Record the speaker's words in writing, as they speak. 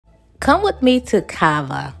Come with me to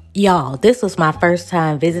Cava. Y'all, this was my first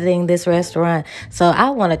time visiting this restaurant, so I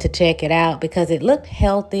wanted to check it out because it looked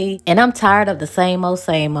healthy, and I'm tired of the same old,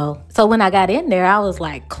 same old. So when I got in there, I was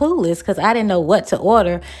like clueless because I didn't know what to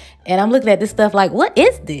order, and I'm looking at this stuff like, what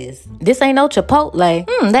is this? This ain't no Chipotle.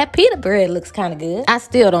 That pita bread looks kind of good. I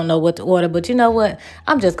still don't know what to order, but you know what?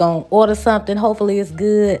 I'm just going to order something. Hopefully it's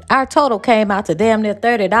good. Our total came out to damn near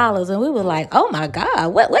 $30, and we were like, oh my God,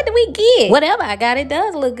 what did we get? Whatever I got, it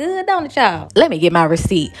does look good, don't it, y'all? Let me get my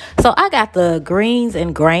receipt. So I got the greens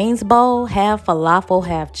and grains bowl, half falafel,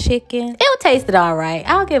 half chicken. It tasted all right.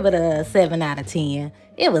 I'll give it a 7 out of 10.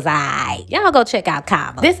 It was all right. Y'all go check out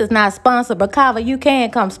Cava. This is not sponsored, but Cava, you can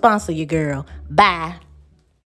come sponsor your girl. Bye.